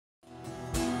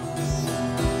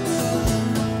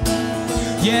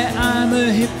Yeah, I'm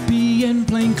a hippie in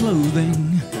plain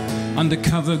clothing,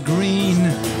 undercover green.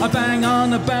 I bang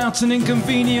on about an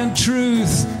inconvenient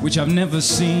truth which I've never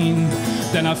seen.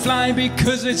 Then I fly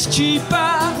because it's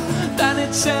cheaper than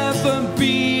it's ever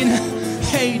been.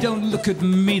 Hey, don't look at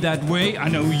me that way, I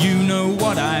know you know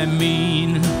what I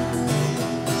mean.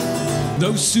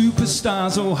 Those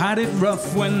superstars all had it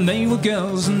rough when they were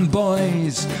girls and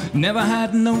boys. Never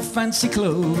had no fancy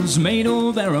clothes, made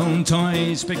all their own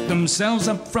toys. Picked themselves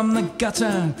up from the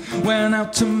gutter, went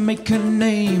out to make a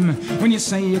name. When you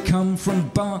say you come from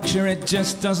Berkshire, it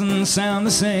just doesn't sound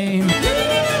the same.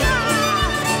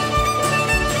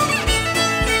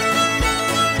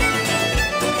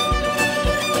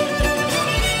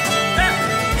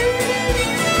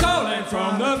 Calling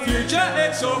from the future,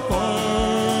 it's so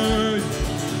fun.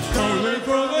 Calling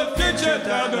from the future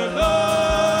down the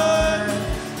line.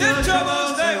 The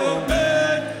troubles they will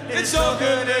mend, it's all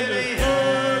good in the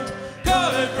end.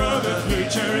 Calling from the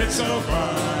future, it's so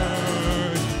fun.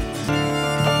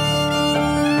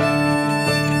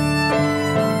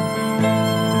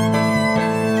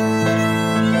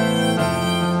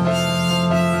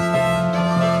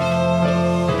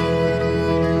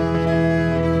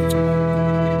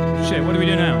 Shit, what do we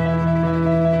do now?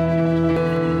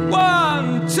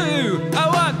 1, 2,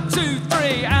 1, 2,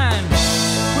 3, and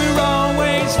we're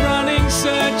always running,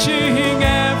 searching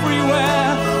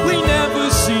everywhere. We never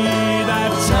see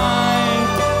that time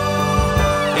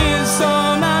is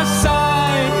on our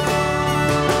side.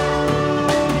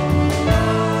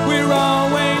 We're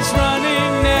always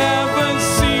running, never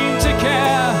seem to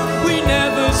care. We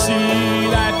never see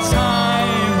that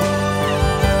time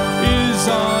is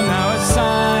on our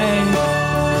side.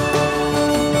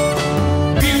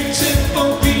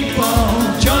 Beautiful people,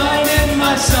 join in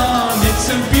my song. It's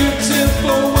a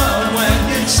beautiful world when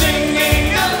you're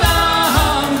singing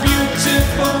along.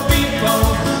 Beautiful people,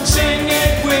 sing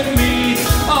it with me.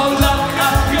 Oh, lock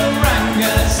up your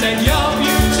anger, set your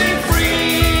music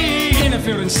free.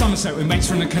 Innerfield and Somerset with mates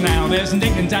from the canal. There's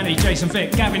Nick and Danny, Jason,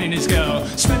 Vic, Gavin and his girl,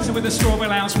 Spencer with the strawberry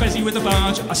house, Bezzy with the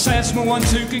barge. I say a small one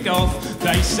to kick off,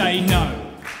 they say no.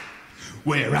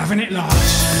 We're having it large.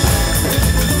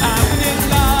 Having it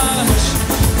large.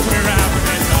 We're having